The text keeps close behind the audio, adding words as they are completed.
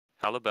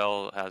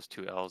Halibel has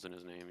 2 L's in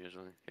his name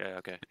usually. Yeah,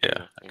 okay.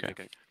 Yeah,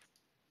 okay.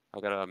 I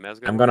got a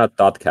Mezga. I'm gonna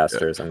dot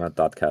casters. I'm gonna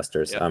dot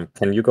casters. Yeah.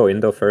 Can you go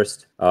Indo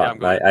first? I'm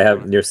going. I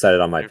have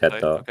nearsighted on my pet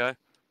Nearsight, though. Okay.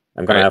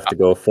 I'm gonna have to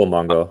go full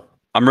Mongo.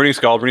 I'm rooting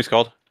Scald.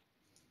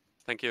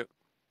 Thank you.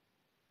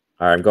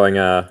 Alright, I'm going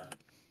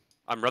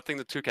I'm rutting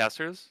the 2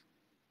 casters.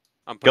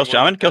 Kill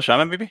Shaman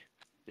maybe?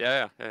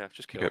 Yeah.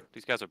 Just kill. Okay.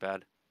 These guys are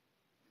bad.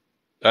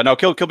 No,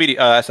 kill BD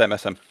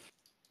SM.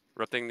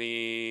 Rutting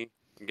the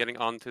I'm getting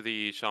onto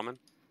the Shaman.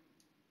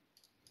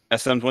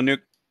 SM's 1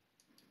 nuke.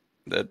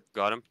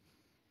 Got him.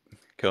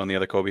 Killing the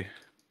other Kobe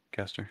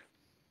caster.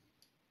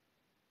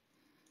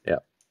 Yeah.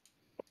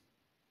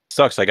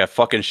 Sucks, I got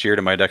fucking sheared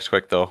in my decks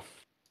quick though.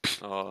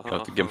 Oh,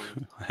 Got to give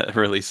that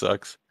really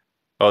sucks.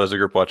 Oh, there's a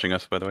group watching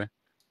us, by the way.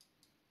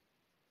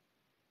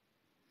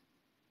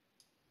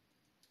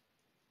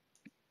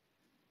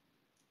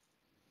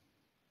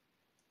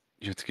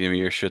 You have to give me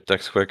your shit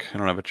decks quick. I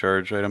don't have a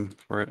charge item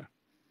for it.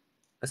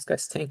 This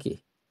guy's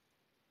tanky.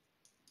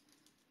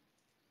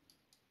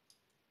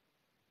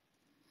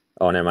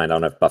 Oh, never mind. I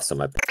don't have buffs on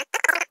my pet.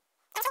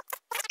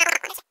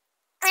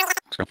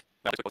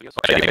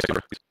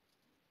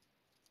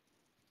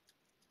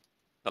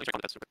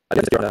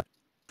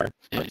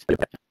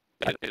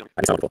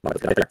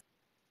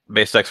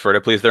 Base decks for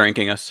it, please. They're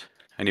inking us.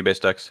 I need base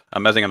decks.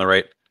 I'm mezzing on the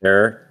right.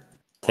 There.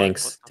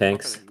 Tanks.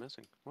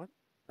 What?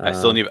 I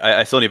still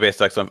need base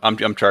decks.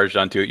 I'm charged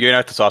on 2. You're gonna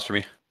have to sauce for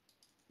me.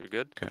 You're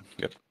good? Okay,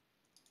 good.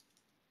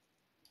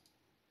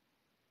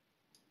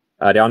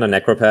 They're on a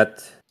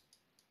necropet.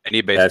 I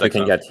need base If decks.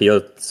 you can get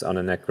healed on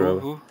a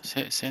necro.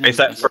 Base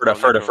deck,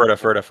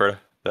 Ferda.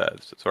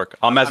 That's work.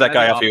 I'll mezz that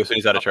guy off you as soon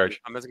as he's out of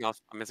charge. I'm mezzing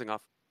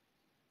off.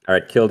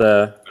 Alright, kill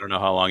the... I don't know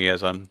how long he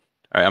has on.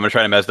 Alright, I'm gonna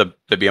try to mezz the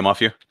BM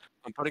off you.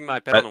 I'm putting my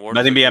pet on the ward.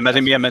 Mezzing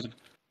BM.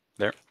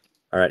 There.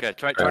 Alright. Okay,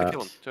 try to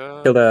kill him.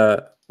 Kill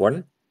the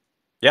warden?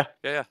 Yeah,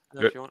 if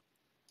you want.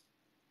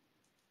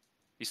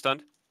 He's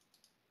stunned.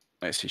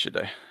 Nice, he should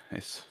die.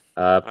 Nice.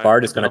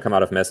 Bard is gonna come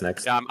out of mess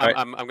next. Yeah,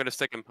 I'm gonna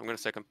stick him.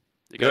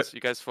 You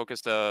guys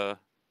focused.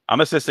 I'm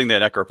assisting the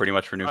necro pretty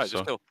much for nukes.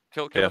 Just so.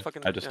 kill Yeah, the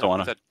fucking. I just don't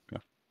wanna. Yeah.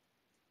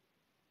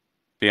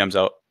 BM's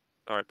out.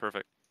 Alright,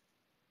 perfect.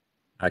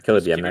 I kill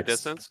the BM Keep your next.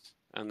 distance,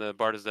 and the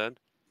Bard is dead.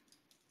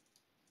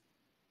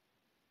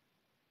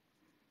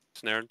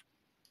 Snared.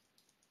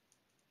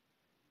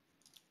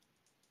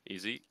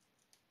 Easy.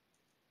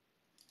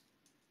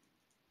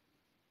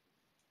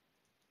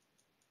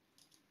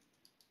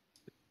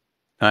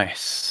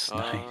 Nice.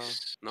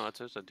 No, it's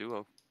just a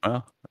duo.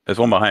 Well, there's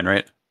one behind,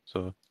 right?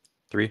 So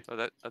 3.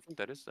 Oh, I think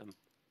that is them.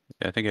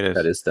 Yeah, I think it is.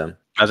 That is them.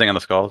 Mezzing on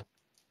the Scald.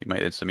 He might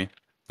insta me.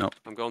 No.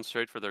 I'm going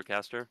straight for their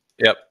caster.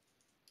 Yep.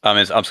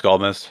 I'm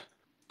Scald miss.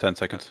 10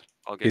 seconds.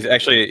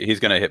 He's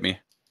gonna hit me.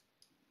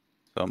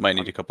 So I might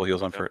need a couple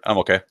heals on for it. I'm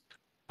okay.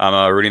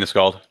 I'm rooting the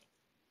Scald.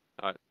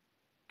 Alright.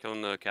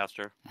 Killing the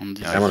caster. I'm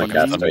on a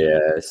caster,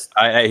 yes.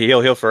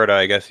 He'll Ferda,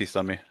 I guess he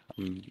stunned me.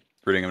 I'm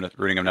rooting him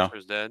now.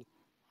 Caster's dead.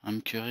 I'm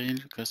curing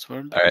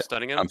Crossword. Alright.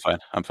 Stunning him?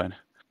 I'm fine.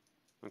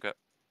 Okay.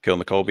 Killing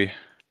the Colby.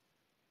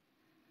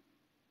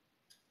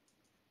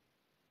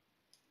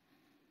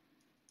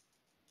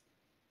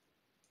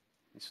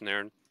 He's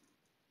snared.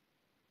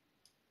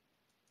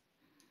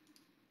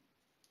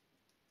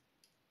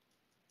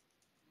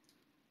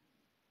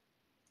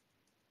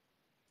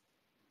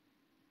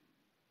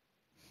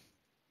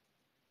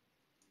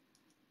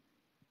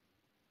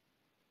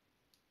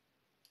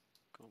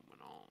 Going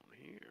on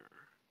here.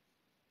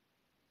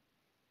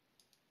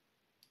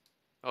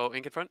 Oh,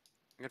 ink in front.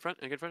 Can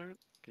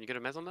you get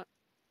a mez on that?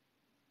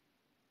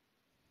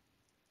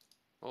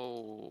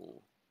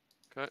 Oh.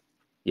 Okay.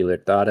 Healer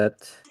dotted.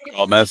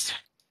 All messed.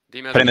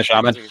 Put in the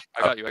Shaman.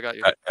 I got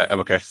you. I'm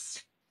okay.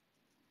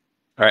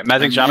 Alright,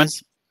 mezzing Shaman.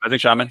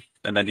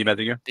 And then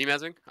demezzing you.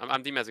 Demezzing?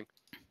 I'm demezzing.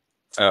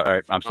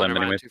 Alright, I'm stunned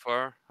anyway. Too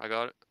far. I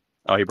got it.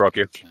 Oh, he broke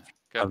you. Okay.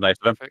 That was nice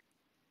of him. Perfect.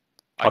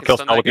 I'll kill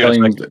Skull with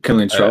you.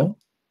 Killing troll?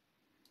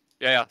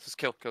 Yeah. Just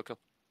kill.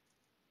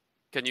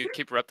 Can you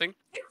keep repting?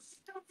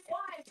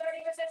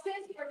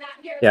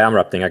 Yeah, I'm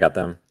rupting. I got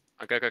them.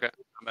 Okay. I'm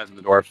mezzing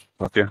the dwarf.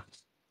 Fuck you.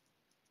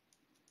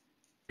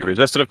 You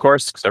resisted, of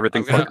course, because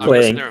everything's I'm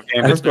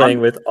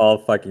playing with all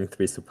fucking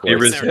 3 supports. You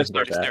resist.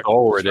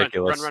 Oh,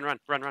 ridiculous.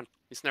 Run.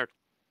 He's snared.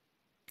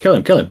 Kill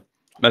him.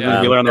 Mezzing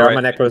the healer on the right.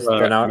 My necros.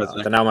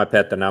 They're now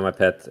my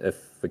pet.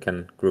 If we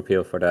can group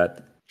heal for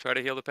that. Try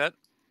to heal the pet.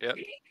 Yep.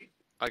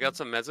 I got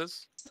some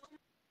mezzes.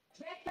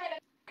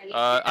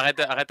 Arrête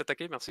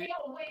d'attaquer, merci.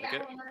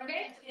 Okay.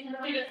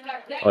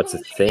 Oh, it's a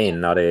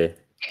Thane, not a...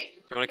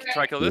 You want to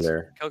try kill this?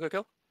 Healer.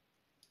 Kill.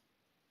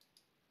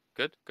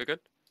 Good. Okay.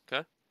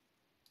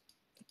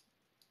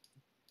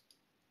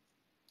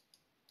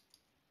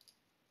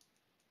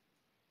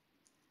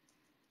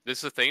 This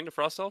is a Thane, the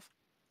Frost Elf?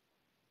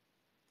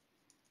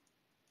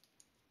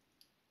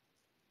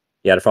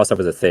 Yeah, the Frost Elf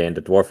is a Thane.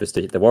 The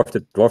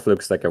dwarf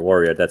looks like a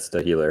warrior. That's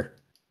the healer.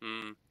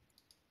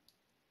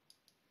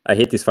 I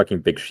hate these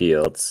fucking big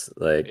shields.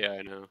 Like. Yeah,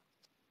 I know.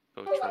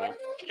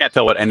 Can't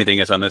tell what anything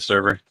is on this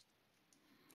server.